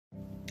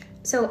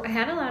So I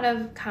had a lot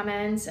of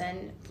comments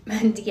and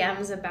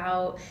DMs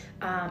about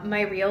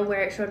my reel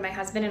where it showed my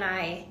husband and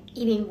I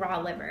eating raw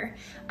liver.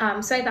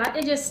 So I thought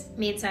it just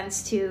made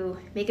sense to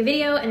make a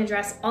video and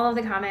address all of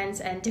the comments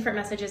and different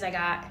messages I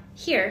got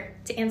here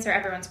to answer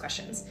everyone's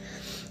questions.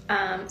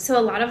 So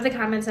a lot of the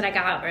comments that I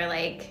got were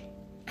like,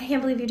 I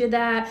can't believe you did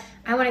that.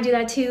 I want to do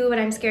that too, but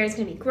I'm scared it's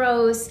going to be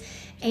gross.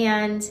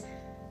 And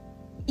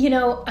you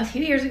know, a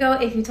few years ago,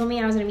 if you told me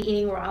I was going to be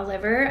eating raw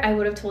liver, I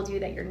would have told you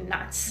that you're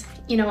nuts.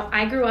 You know,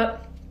 I grew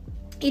up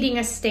eating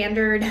a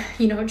standard,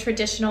 you know,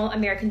 traditional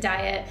American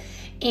diet,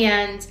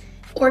 and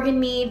organ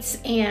meats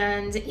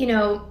and, you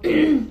know,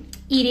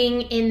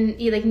 eating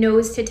in like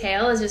nose to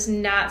tail is just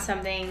not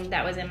something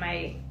that was in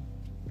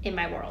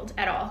my world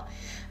at all.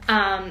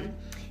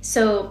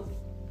 So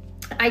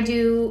I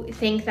do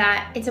think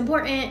that it's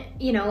important,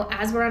 you know,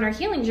 as we're on our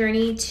healing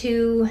journey,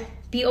 to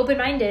be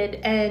open-minded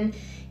and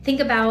think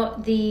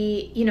about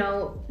the, you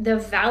know, the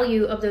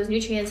value of those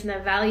nutrients and the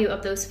value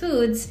of those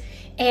foods,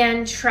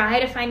 and try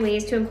to find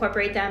ways to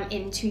incorporate them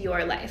into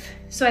your life.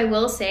 So I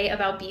will say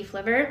about beef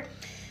liver,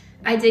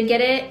 I did get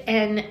it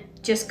and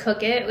just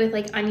cook it with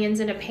like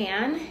onions in a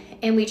pan,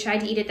 and we tried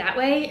to eat it that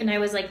way, and I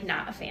was like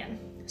not a fan.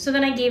 So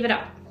then I gave it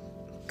up.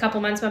 A couple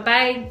months went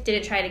by,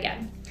 didn't try it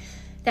again.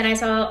 Then I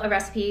saw a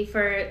recipe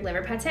for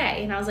liver pate,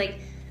 and I was like,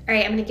 all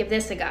right, I'm gonna give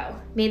this a go.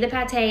 Made the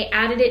pate,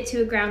 added it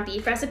to a ground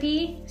beef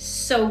recipe,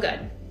 so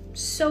good.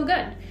 So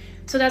good.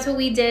 So that's what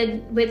we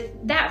did with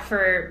that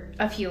for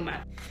a few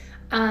months.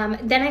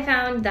 Then I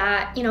found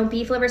that, you know,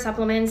 beef liver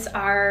supplements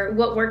are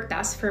what work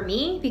best for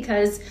me,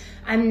 because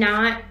I'm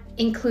not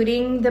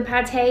including the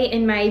pate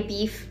in my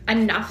beef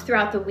enough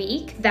throughout the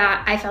week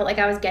that I felt like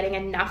I was getting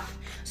enough.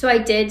 So I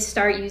did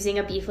start using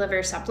a beef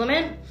liver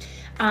supplement.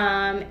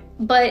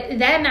 But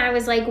then I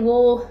was like,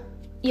 well,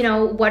 you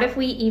know, what if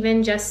we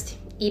even just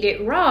eat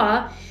it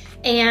raw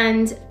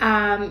and,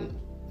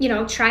 you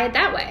know, try it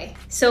that way.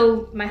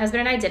 So my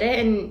husband and I did it,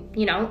 and,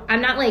 you know,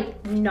 I'm not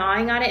like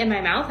gnawing on it in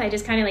my mouth. I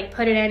just kind of like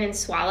put it in and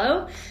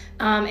swallow.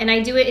 And I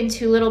do it in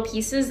 2 little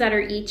pieces that are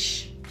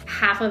each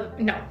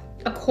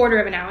a quarter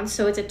of an ounce.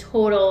 So it's a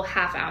total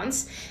half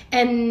ounce.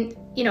 And,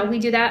 you know, we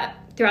do that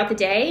throughout the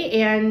day,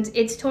 and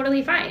it's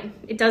totally fine.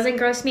 It doesn't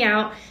gross me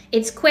out.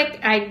 It's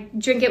quick. I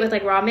drink it with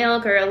like raw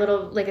milk or a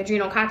little like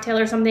adrenal cocktail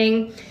or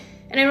something,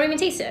 and I don't even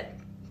taste it.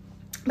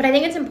 But I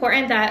think it's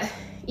important that,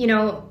 you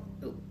know,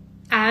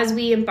 as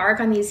we embark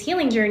on these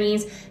healing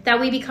journeys, that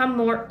we become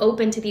more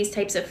open to these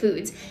types of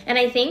foods. And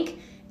I think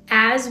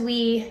as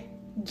we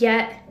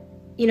get,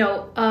 you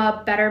know,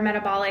 a better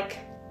metabolic,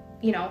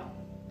 you know,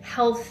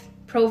 health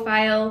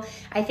profile,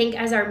 I think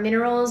as our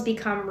minerals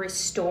become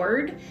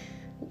restored,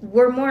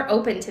 we're more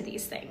open to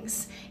these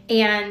things.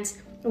 And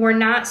we're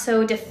not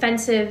so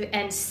defensive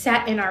and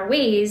set in our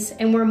ways,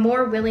 and we're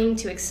more willing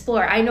to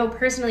explore. I know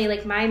personally,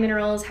 like, my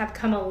minerals have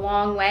come a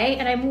long way,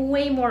 and I'm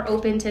way more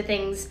open to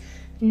things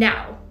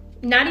now.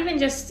 Not even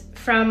just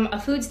from a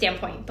food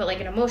standpoint, but like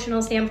an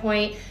emotional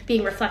standpoint,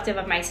 being reflective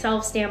of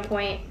myself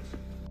standpoint.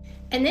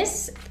 And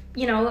this,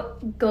 you know,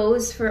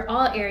 goes for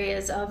all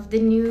areas of the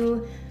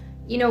new,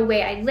 you know,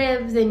 way I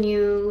live, the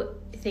new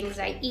things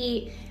I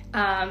eat.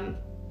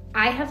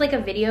 I have like a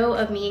video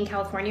of me in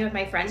California with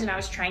my friends, and I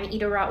was trying to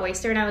eat a raw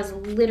oyster, and I was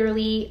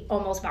literally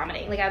almost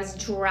vomiting. Like, I was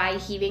dry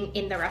heaving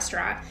in the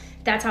restaurant.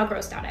 That's how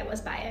grossed out I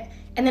was by it.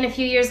 And then a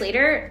few years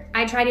later,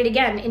 I tried it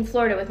again in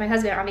Florida with my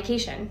husband on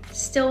vacation.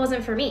 Still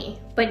wasn't for me,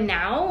 but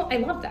now I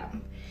love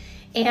them.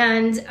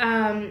 And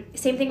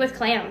same thing with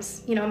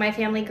clams. You know, my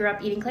family grew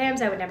up eating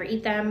clams. I would never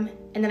eat them.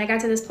 And then I got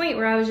to this point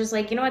where I was just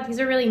like, you know what, these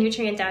are really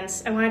nutrient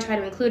dense. I want to try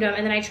to include them.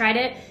 And then I tried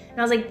it, and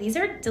I was like, these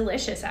are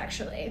delicious,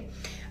 actually.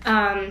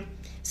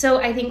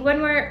 So I think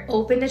when we're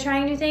open to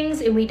trying new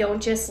things and we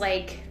don't just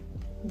like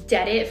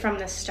dead it from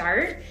the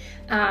start,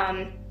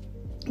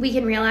 we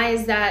can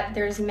realize that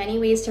there's many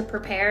ways to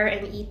prepare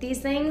and eat these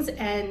things.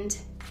 And,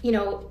 you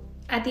know,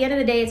 at the end of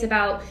the day, it's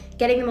about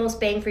getting the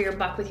most bang for your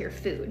buck with your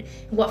food.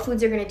 What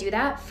foods are going to do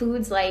that?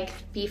 Foods like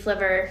beef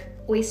liver,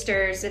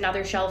 oysters, and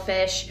other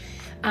shellfish,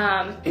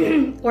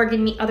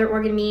 other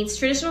organ meats,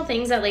 traditional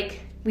things that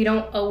like we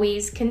don't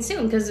always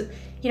consume, because,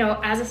 you know,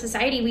 as a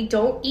society, we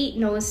don't eat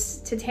nose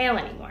to tail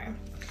anymore.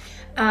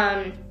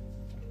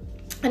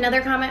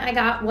 Another comment I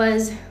got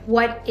was,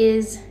 what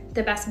is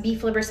the best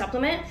beef liver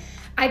supplement?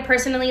 I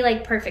personally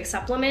like Perfect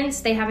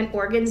Supplements. They have an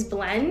organs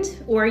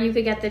blend, or you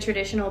could get the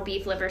traditional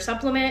beef liver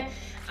supplement.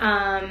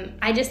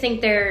 I just think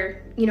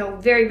they're, you know,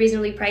 very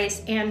reasonably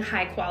priced and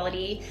high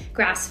quality,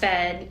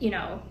 grass-fed, you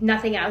know,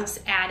 nothing else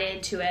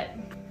added to it.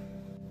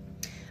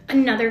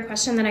 Another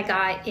question that I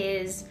got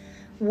is,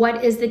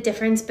 what is the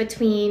difference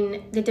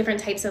between the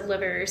different types of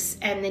livers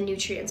and the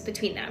nutrients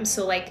between them?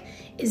 So like,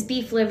 is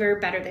beef liver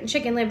better than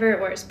chicken liver,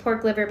 or is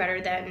pork liver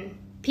better than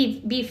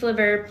beef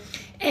liver?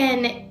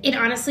 And it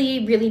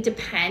honestly really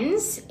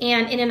depends.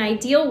 And in an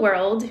ideal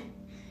world,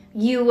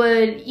 you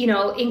would, you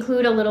know,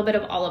 include a little bit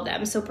of all of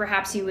them. So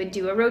perhaps you would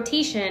do a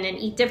rotation and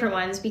eat different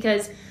ones,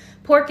 because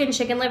pork and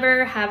chicken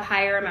liver have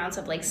higher amounts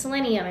of like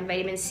selenium and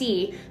vitamin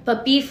C,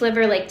 but beef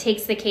liver like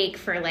takes the cake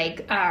for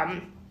like,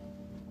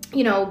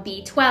 you know,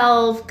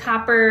 B12,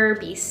 copper,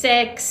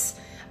 B6,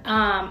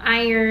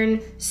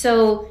 iron.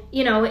 So,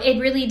 you know, it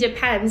really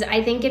depends.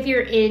 I think if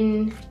you're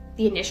in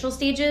the initial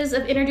stages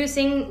of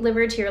introducing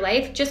liver to your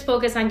life, just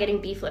focus on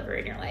getting beef liver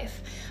in your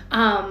life.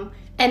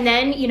 And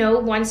then, you know,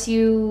 once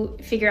you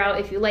figure out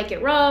if you like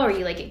it raw or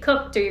you like it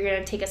cooked or you're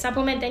going to take a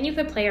supplement, then you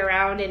could play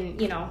around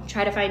and, you know,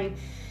 try to find,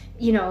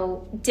 you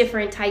know,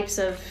 different types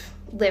of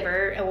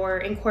liver or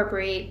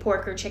incorporate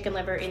pork or chicken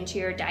liver into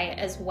your diet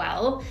as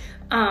well.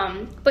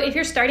 But if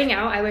you're starting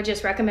out, I would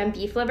just recommend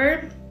beef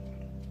liver.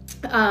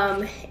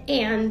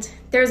 And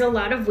there's a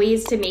lot of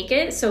ways to make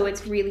it, so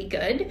it's really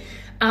good.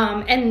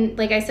 And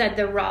like I said,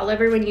 the raw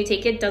liver, when you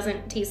take it,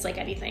 doesn't taste like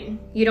anything.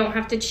 You don't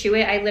have to chew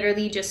it. I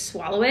literally just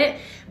swallow it.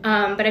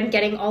 But I'm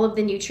getting all of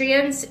the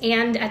nutrients,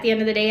 and at the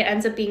end of the day, it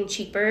ends up being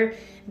cheaper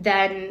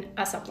than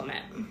a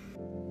supplement.